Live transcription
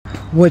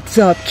What's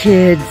up,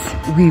 kids?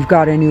 We've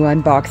got a new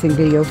unboxing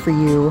video for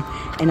you,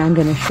 and I'm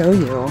gonna show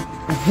you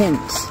a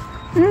hint.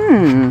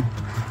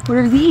 What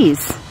are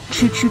these?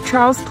 Choo Choo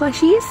Charles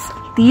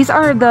plushies? These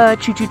are the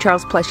Choo Choo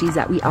Charles plushies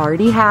that we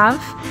already have.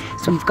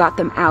 So we've got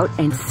them out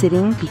and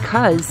sitting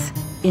because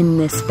in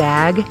this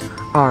bag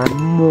are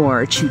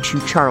more Choo Choo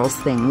Charles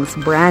things,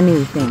 brand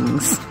new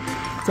things.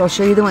 So I'll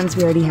show you the ones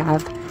we already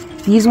have.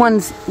 These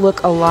ones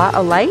look a lot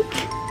alike,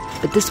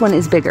 but this one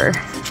is bigger.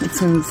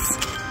 This one's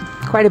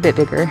quite a bit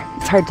bigger.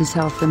 It's hard to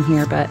tell from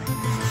here, but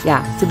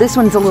yeah. So this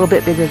one's a little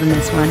bit bigger than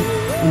this one.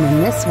 And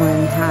then this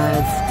one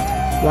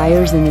has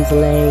wires in his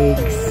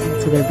legs,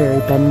 so they're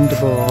very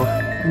bendable.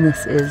 And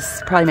this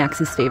is probably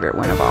Max's favorite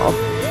one of all.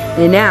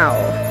 And now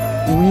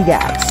we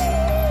got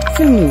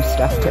some new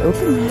stuff to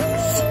open,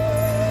 Max.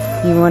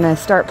 You wanna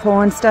start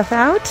pulling stuff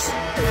out?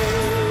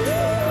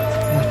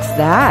 What's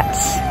that?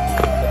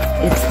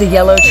 It's the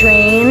yellow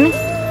train.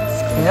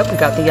 Yep, we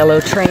got the yellow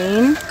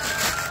train.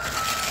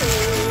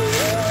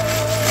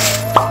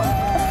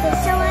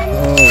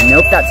 Oh,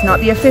 nope, that's not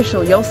the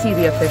official. You'll see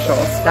the official.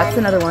 That's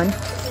another one.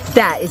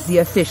 That is the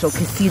official,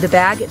 because see the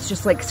bag? It's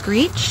just like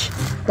Screech.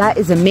 That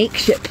is a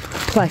makeshift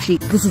plushie.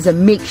 This is a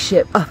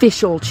makeshift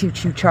official Choo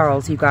Choo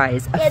Charles, you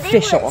guys.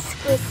 Official.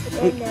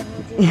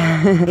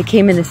 It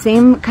came in the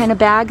same kind of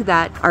bag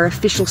that our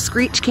official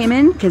Screech came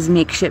in, because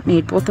Makeshift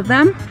made both of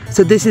them.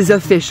 So this is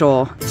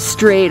official.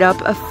 Straight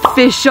up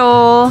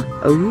official.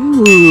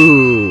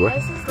 Ooh. Why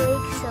is his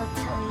legs so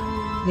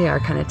tiny? They are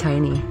kind of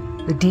tiny.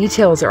 The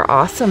details are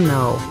awesome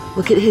though.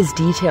 Look at his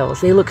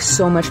details. They look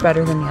so much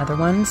better than the other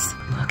ones.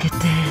 Look at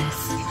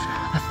this.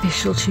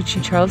 Official Choo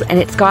Choo Charles. And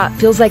it's got,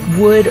 feels like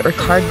wood or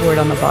cardboard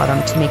on the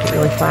bottom to make it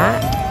really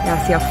flat. Yeah,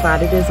 see how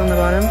flat it is on the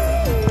bottom?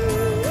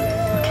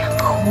 Look how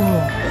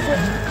cool.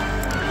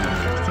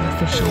 The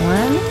official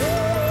one.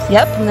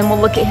 Yep, and then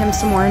we'll look at him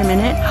some more in a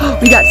minute.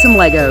 We got some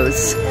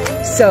Legos.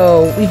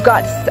 So we've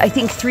got, I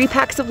think, 3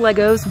 packs of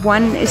Legos.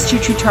 One is Choo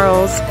Choo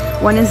Charles.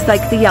 One is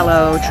like the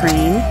yellow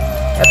train.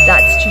 Yep,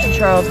 that's Choo Choo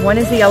Charles. One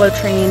is the yellow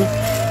train.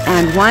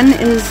 And one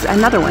is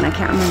another one. I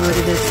can't remember what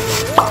it is.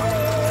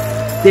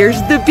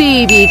 There's the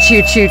baby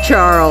Choo Choo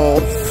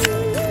Charles.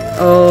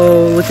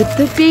 Oh, look at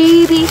the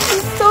baby.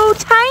 He's so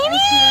tiny.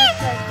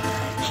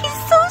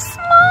 He's so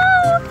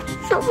small.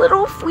 He's a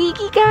little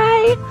fleeky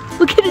guy.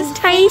 Look at his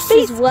tiny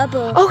face. His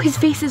rubber. Oh, his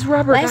face is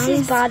rubber, Why guys. is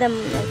his bottom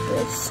like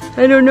this?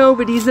 I don't know,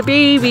 but he's a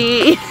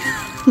baby.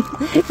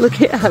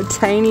 Look at how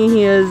tiny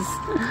he is.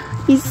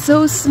 He's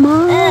so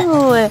small.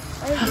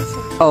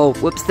 Oh,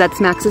 whoops,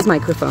 that's Max's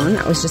microphone.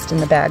 That was just in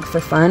the bag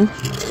for fun.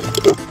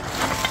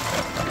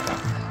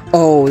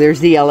 Oh,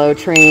 there's the yellow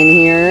train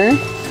here.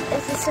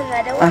 Is this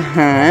another one?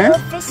 Uh-huh.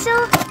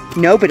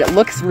 Official? No, but it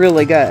looks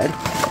really good.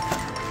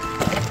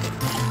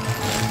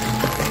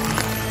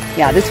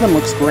 Yeah, this one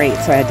looks great,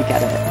 so I had to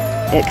get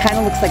it. It kind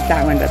of looks like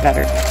that one, but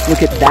better.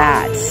 Look at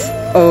that.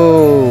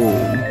 Oh,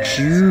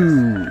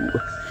 Choo.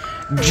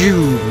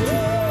 Choo.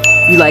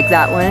 You like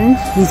that one?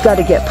 He's got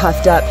to get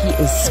puffed up. He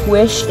is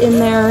squished in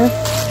there.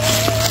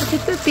 Look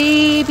at the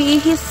baby.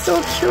 He's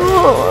so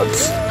cute.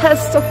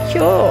 That's so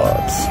cute.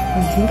 What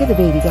do you think of the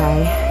baby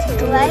guy?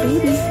 Why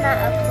is this not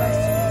a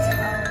plushie? It's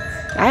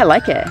hard. I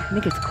like it. I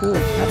think it's cool.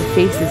 Now the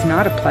face is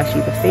not a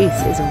plushie. The face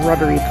is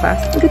rubbery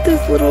plastic. Look at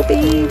this little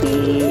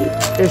baby.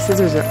 Their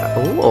scissors are,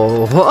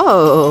 oh,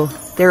 whoa.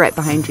 They're right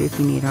behind you if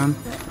you need them.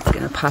 It's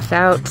gonna puff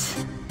out.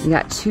 We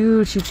got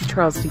 2 Choo Choo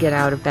Charles to get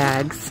out of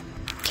bags.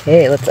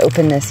 Okay, let's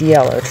open this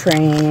yellow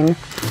train.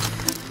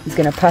 He's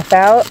gonna puff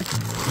out.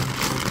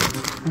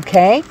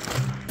 Okay. Is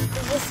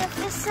this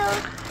official?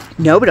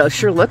 No, but it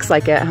sure looks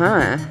like it,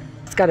 huh?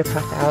 It's gotta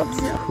puff out.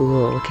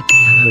 Cool, look at the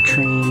yellow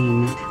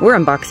train. We're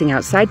unboxing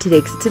outside today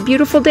because it's a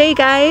beautiful day,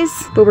 guys.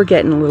 But we're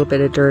getting a little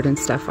bit of dirt and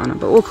stuff on them,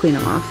 but we'll clean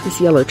them off. This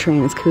yellow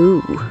train is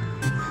cool.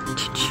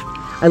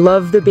 I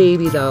love the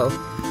baby though.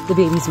 The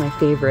baby's my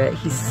favorite.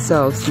 He's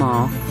so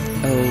small.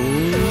 Oh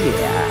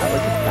yeah,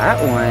 look at that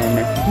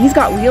one. He's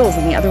got wheels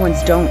and the other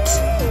ones don't.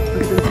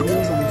 Look at those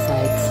wheels on the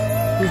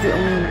sides. He's the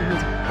only one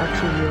that has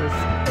actual wheels.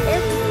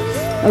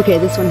 Okay,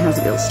 this one has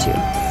wheels too.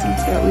 So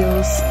he's got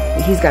wheels.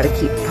 He's got to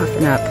keep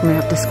puffing up. I'm gonna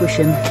have to squish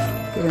him,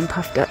 get him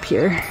puffed up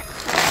here.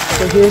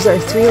 So here's our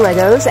 3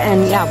 Legos,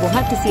 and yeah, we'll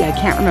have to see. I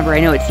can't remember.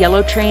 I know it's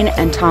Yellow Train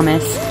and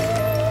Thomas.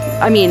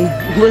 I mean,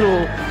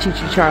 little Choo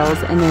Choo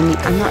Charles, and then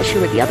I'm not sure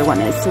what the other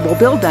one is, so we'll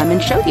build them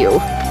and show you.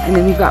 And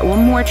then we've got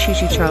one more Choo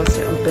Choo Charles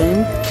to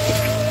open.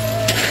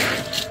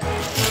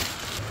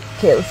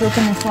 Okay, let's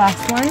open this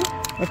last one.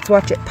 Let's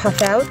watch it puff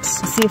out.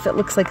 See if it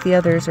looks like the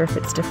others or if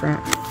it's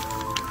different.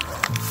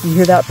 You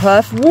hear that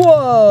puff?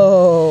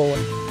 Whoa!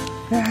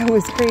 That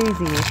was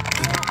crazy.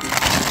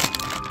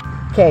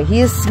 Okay,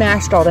 he is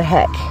smashed all to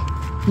heck.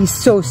 He's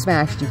so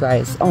smashed, you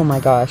guys. Oh my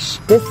gosh.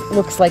 This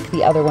looks like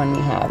the other one we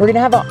have. We're gonna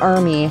have an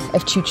army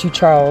of Choo Choo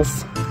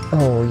Charles.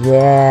 Oh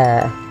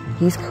yeah.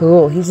 He's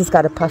cool. He's just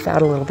gotta puff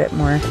out a little bit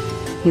more.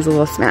 He's a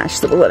little smashed,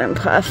 so we'll let him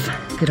puff.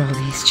 Look at all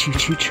these Choo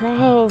Choo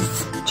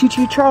Charles. Choo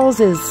Choo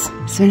Charleses.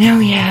 So now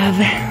we have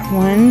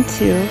 1, 2, 3,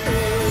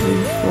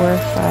 4,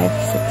 5,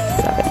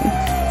 6,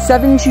 7.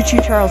 7 Choo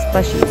Choo Charles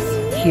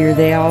plushies. here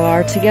they all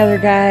are together,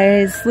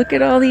 guys. Look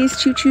at all these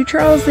Choo Choo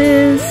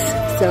Charleses.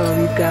 So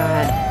we've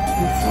got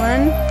this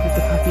one with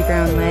the puffy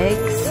brown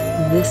legs.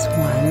 This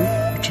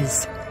one, which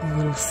is a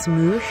little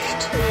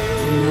smooshed.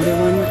 Another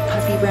one with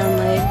puffy brown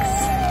legs.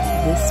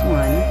 This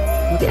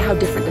one, look at how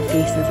different the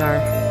faces are.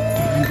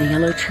 And the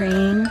yellow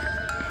train.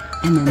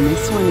 And then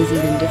this one is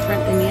even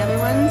different than the other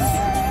ones.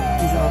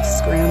 He's all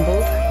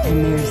scrambled.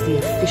 And there's the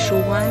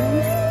official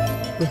one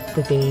with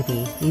the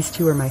baby. These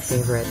two are my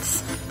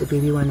favorites. The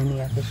baby one and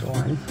the official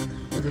one.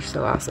 Those are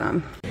so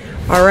awesome.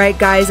 All right,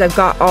 guys, I've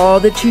got all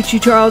the Choo Choo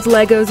Charles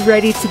Legos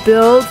ready to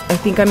build. I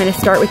think I'm gonna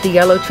start with the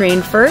yellow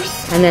train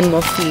first, and then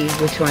we'll see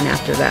which one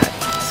after that.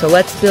 So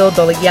let's build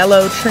the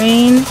yellow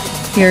train.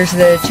 Here's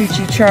the Choo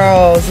Choo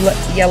Charles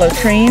yellow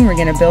train. We're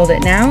gonna build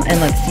it now,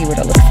 and let's see what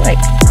it looks like.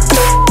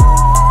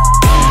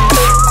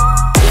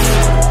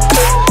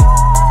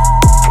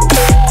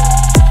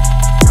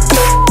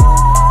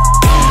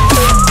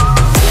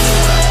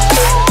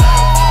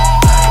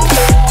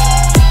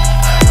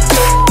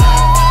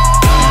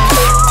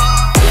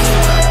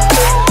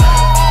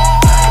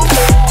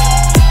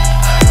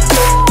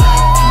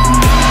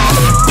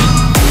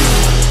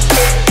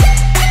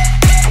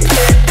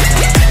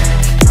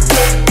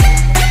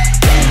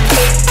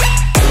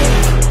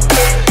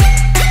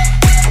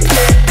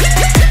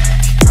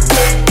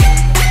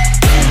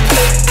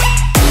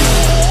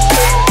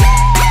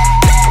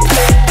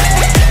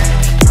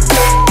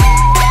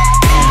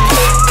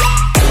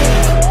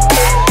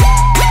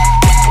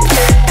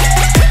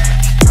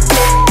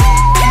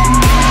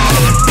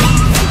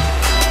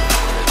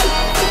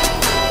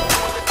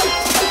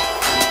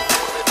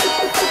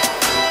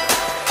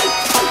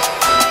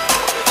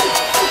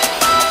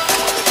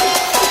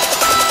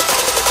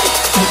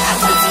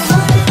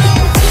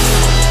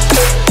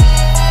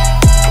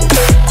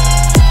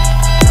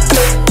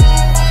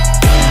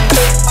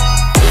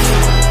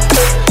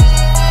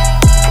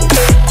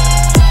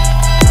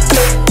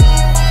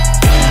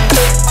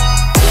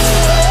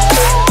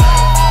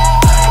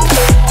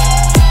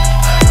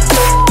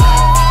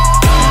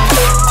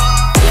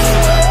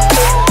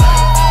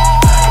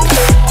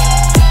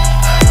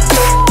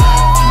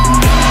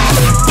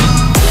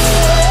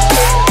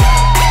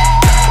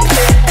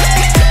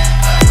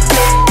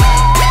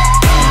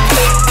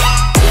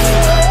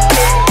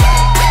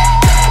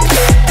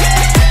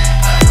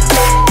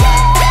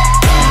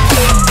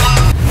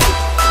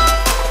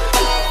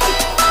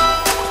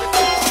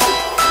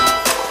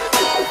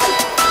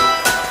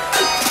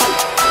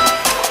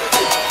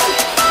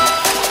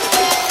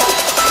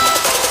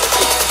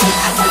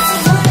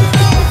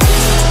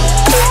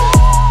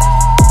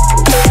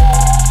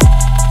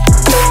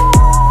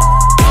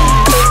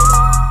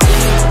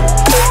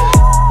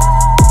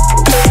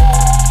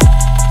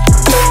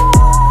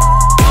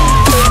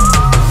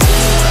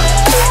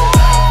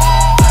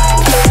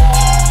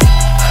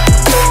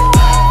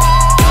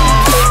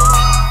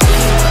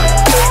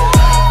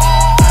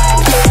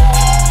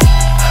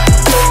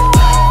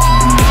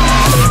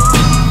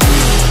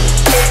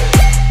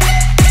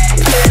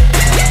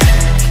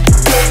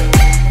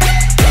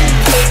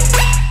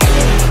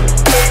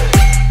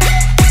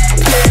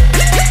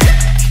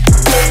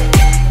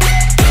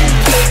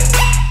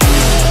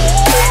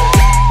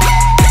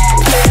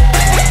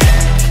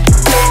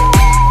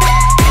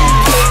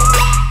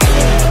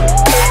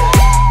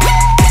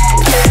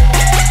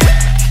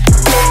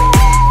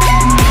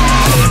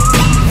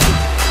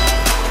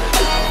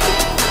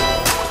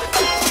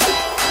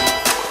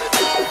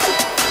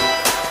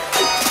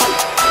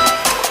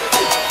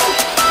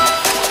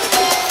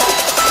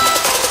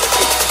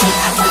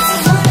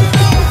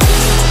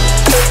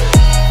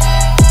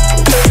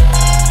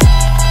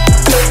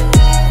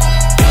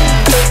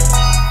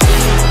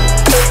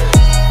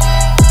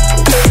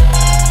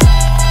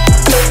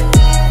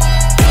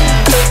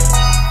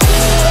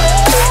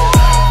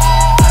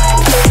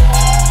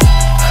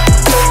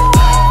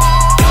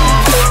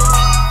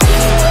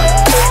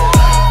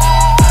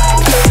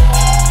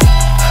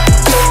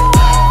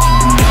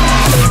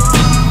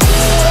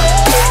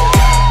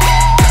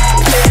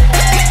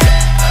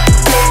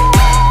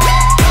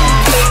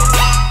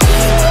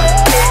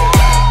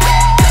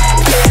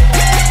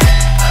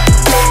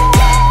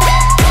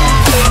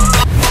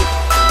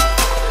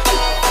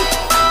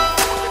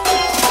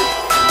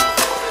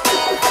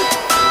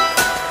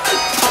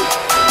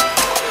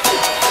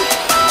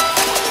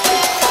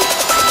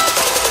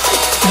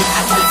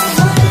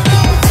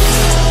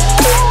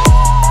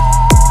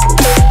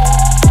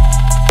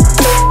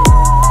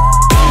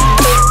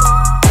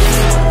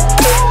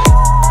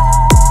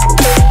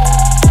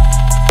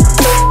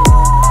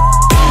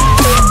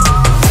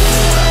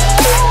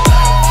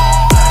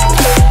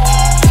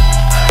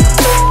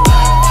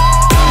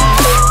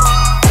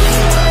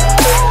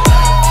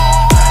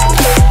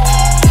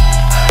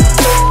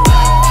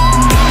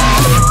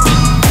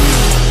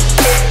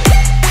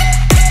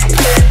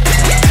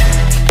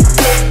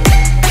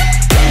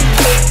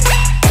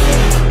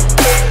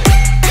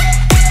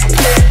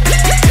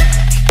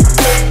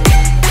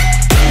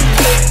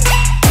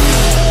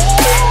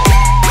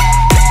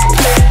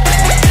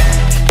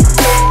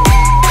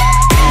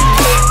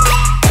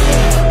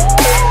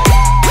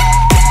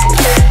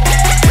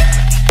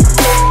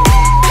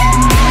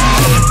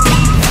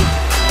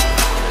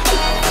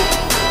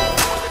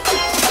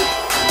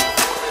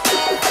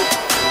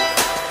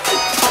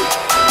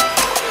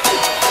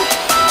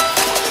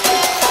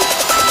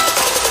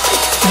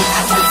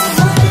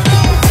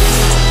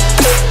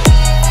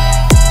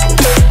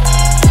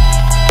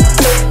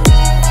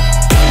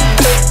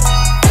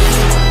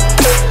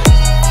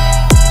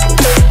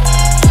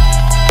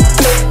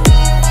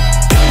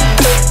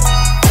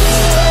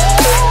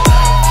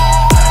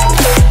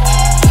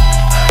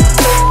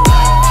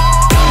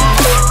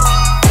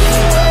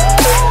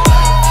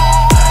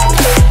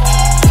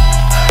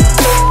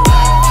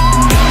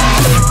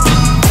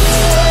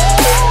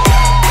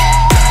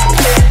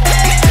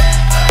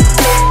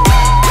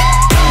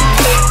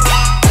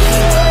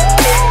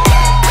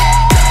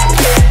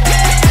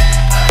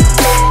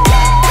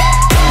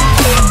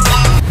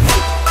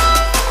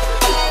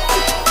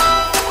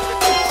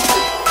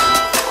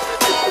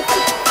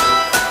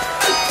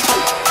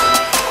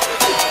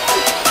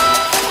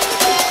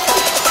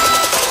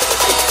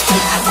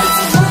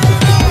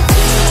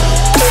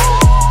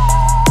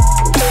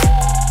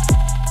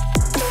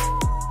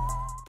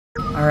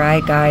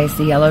 right, guys,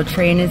 the yellow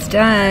train is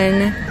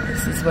done.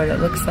 This is what it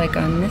looks like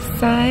on this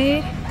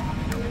side.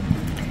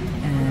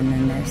 And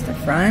then there's the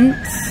front.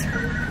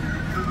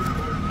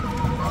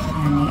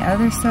 And the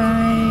other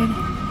side.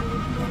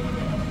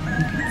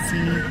 You can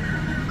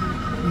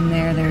see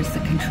in there's the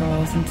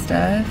controls and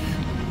stuff.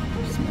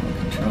 Some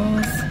little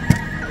controls.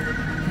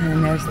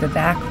 And there's the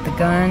back with the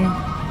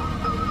gun.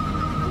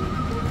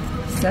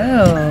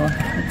 So,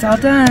 it's all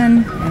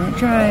done, and it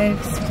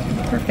drives.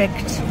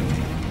 Perfect.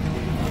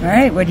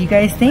 Alright, what do you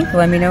guys think?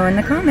 Let me know in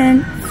the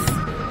comments.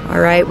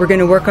 Alright, we're going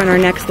to work on our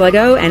next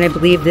Lego, and I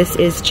believe this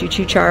is Choo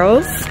Choo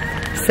Charles.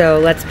 So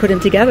let's put him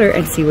together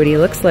and see what he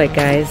looks like,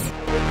 guys.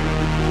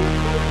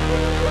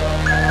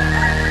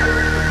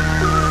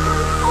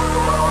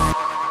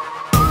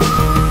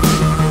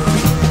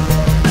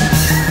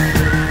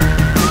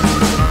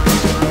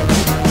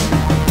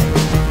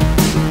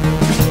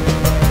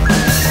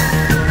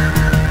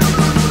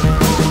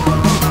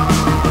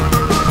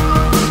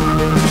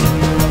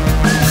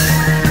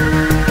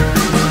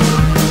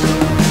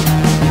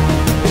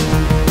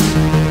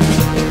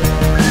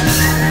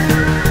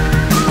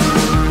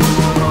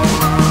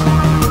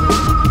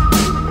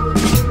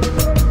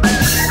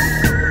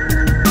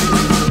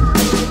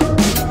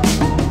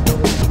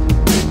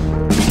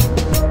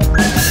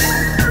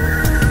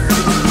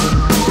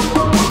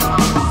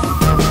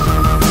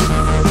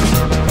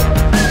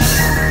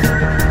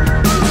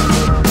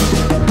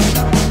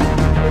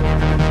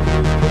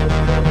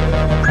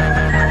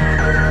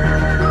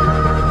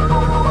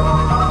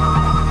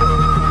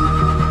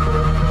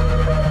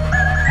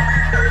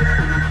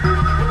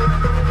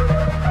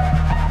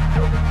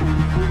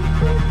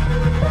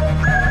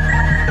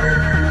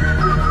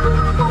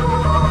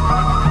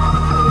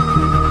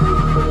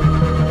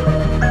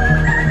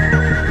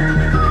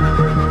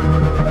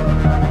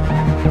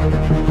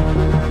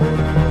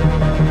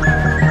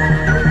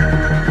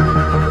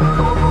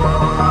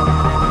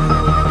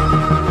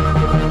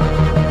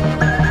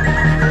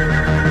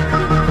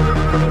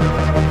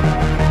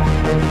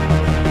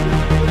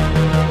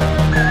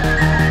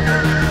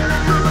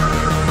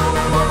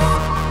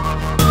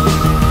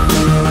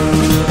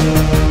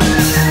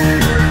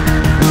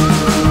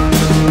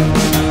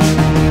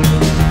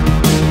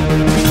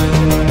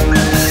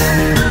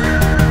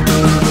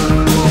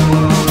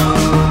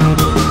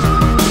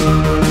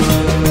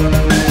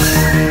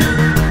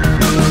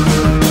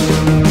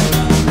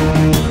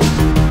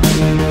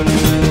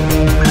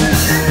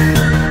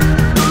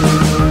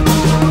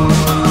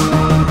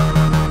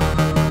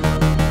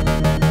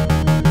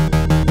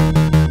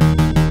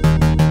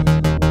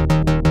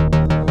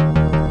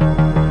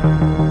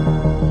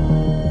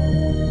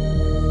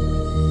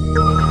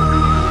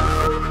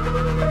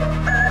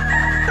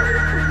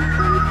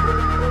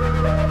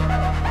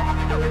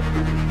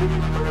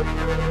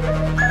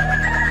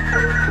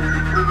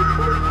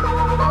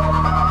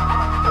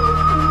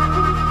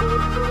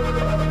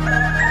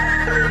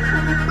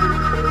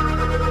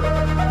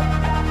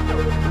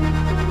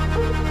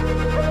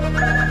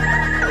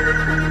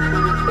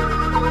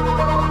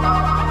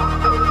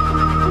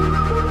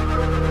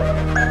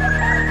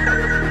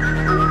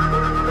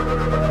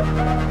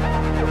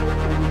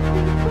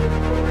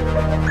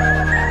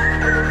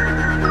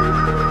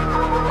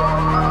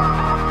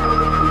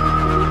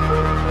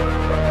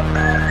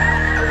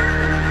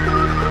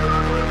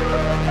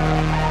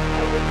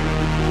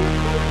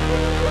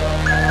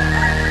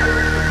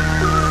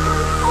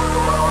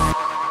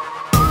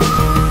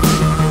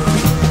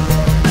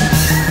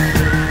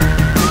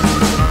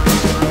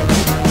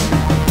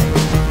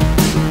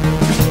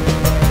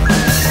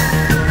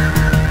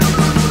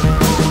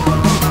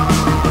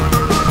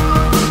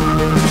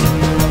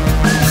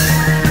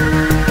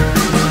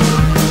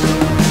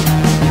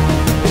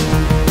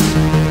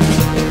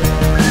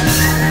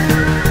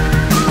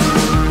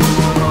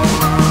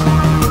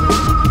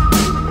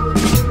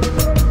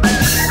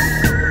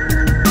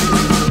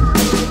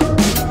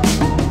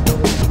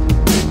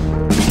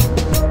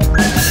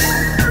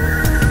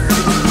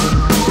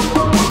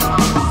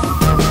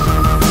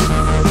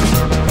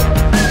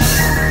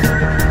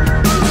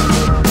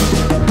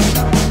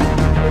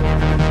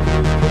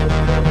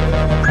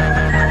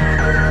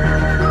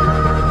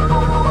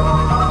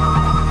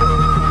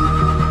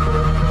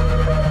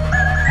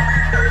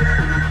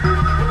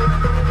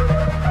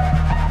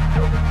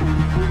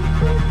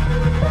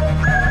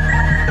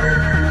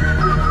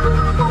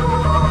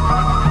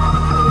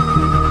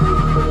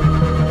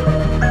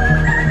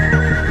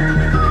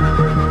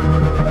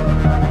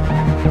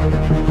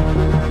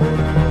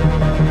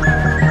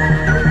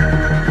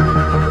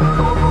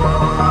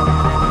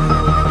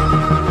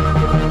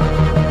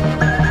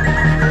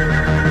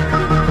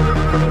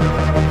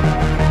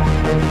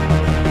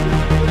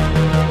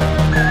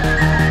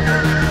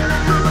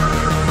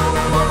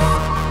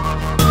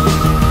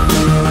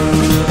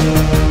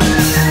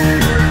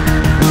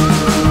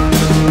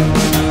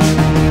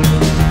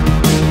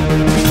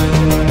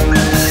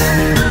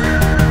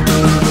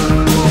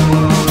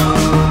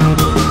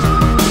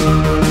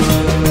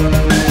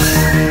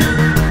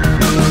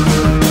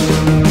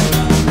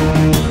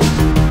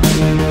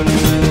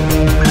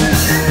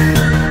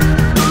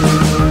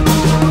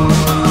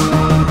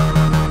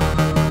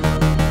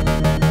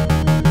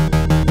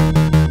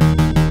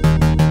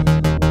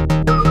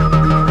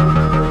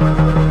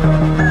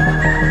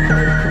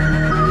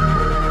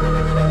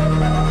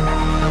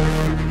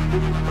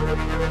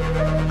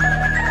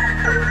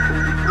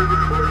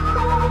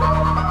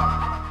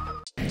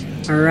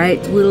 All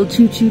right, little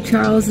Choo Choo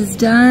Charles is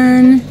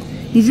done.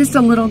 He's just a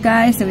little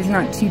guy, so he's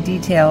not too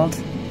detailed.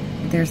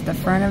 There's the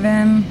front of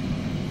him,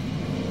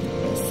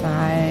 the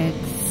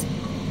sides,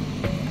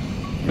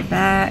 the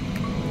back,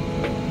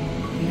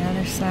 the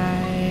other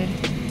side,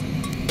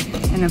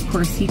 and of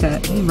course he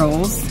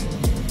rolls.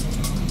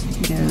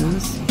 He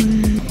goes.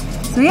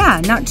 So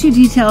yeah, not too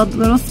detailed,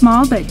 little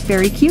small, but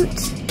very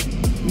cute.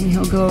 And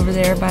he'll go over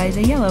there by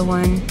the yellow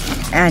one.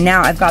 And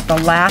now I've got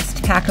the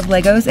last pack of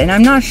Legos, and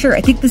I'm not sure. I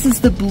think this is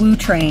the blue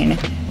train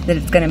that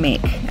it's gonna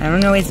make. I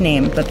don't know his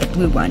name, but the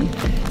blue one.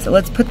 So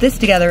let's put this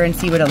together and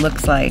see what it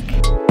looks like.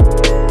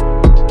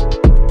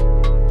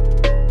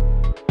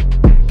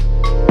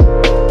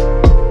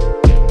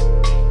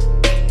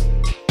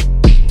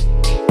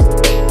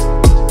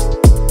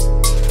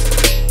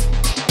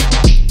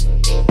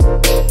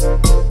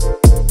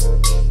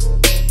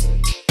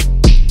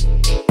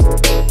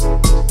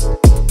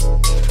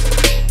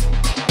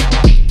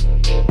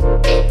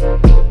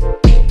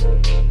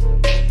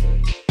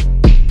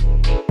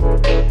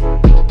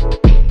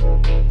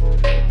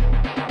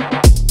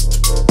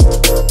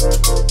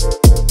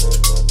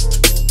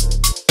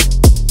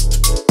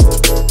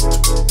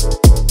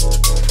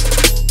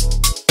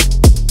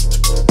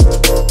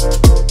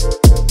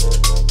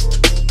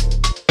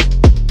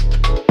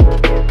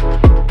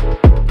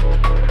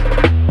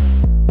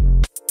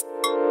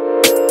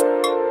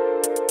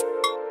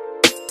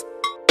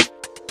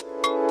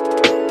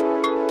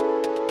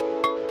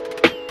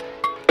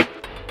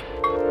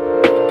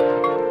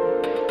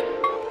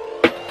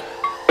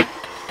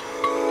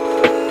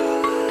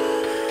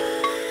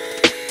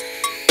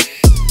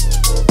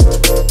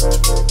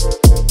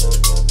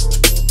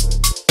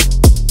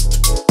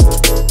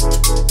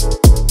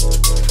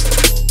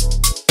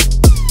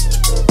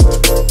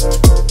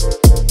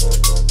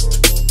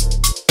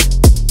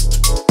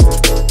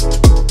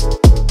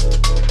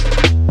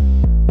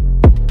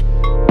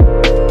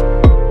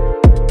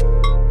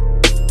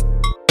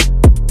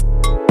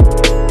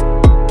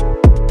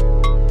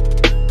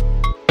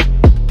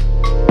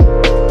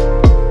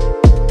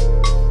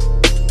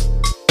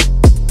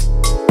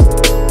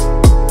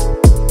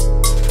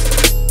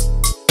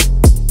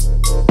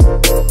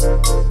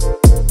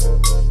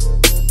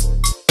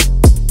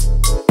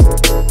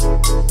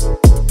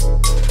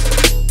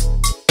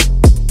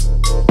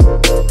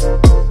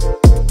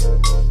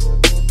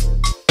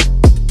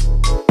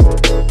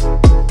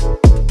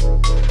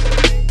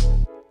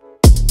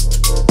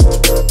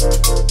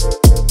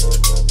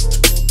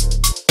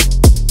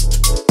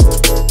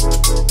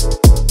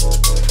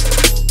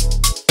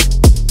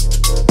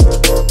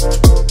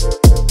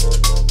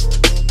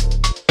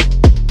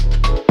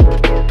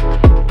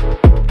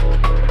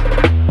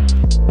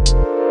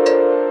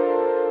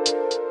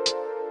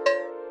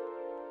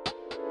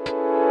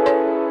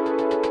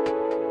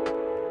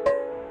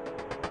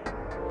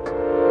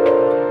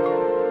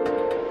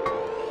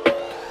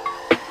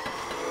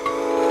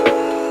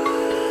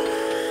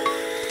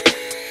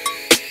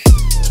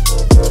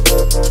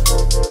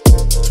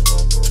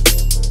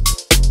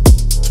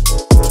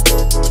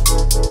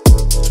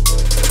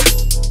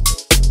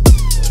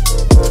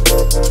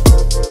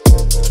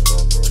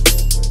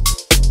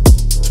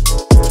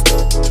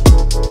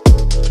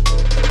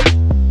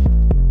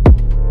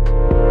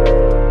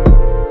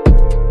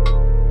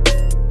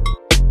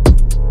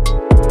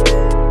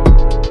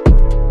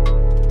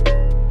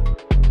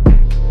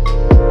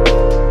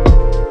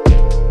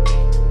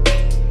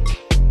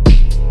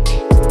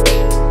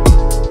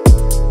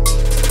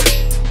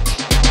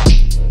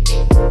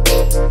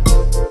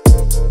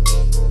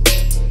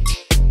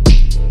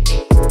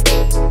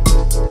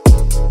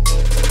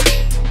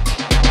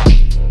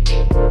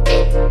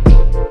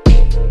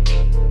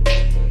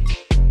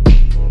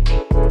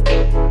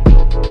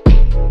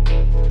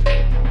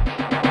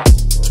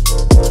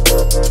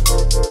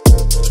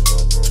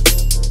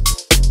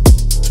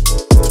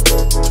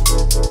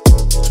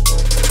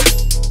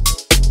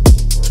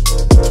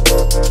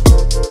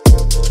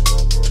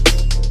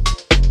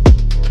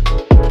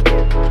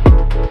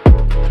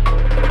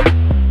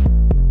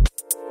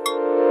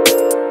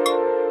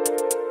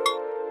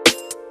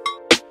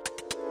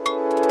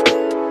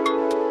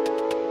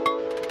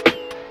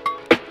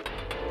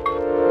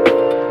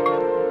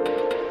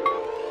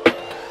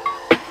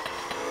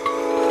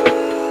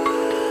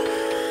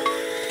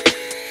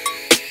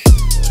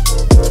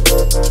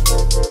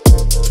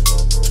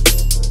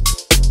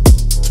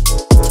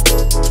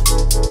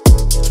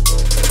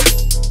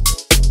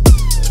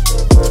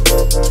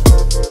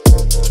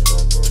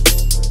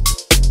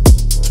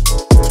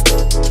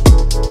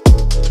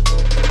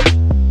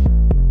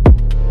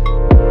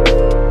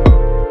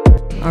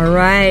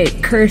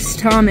 right, Cursed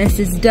Thomas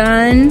is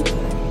done.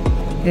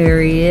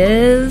 There he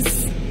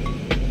is.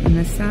 On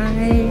the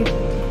side,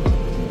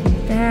 on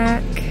the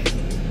back.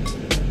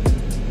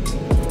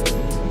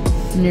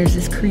 And there's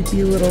this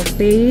creepy little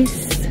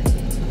face.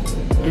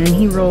 And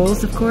he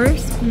rolls, of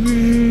course.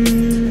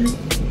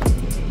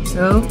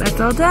 So that's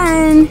all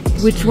done.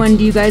 Which one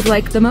do you guys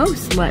like the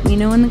most? Let me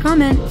know in the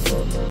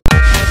comments.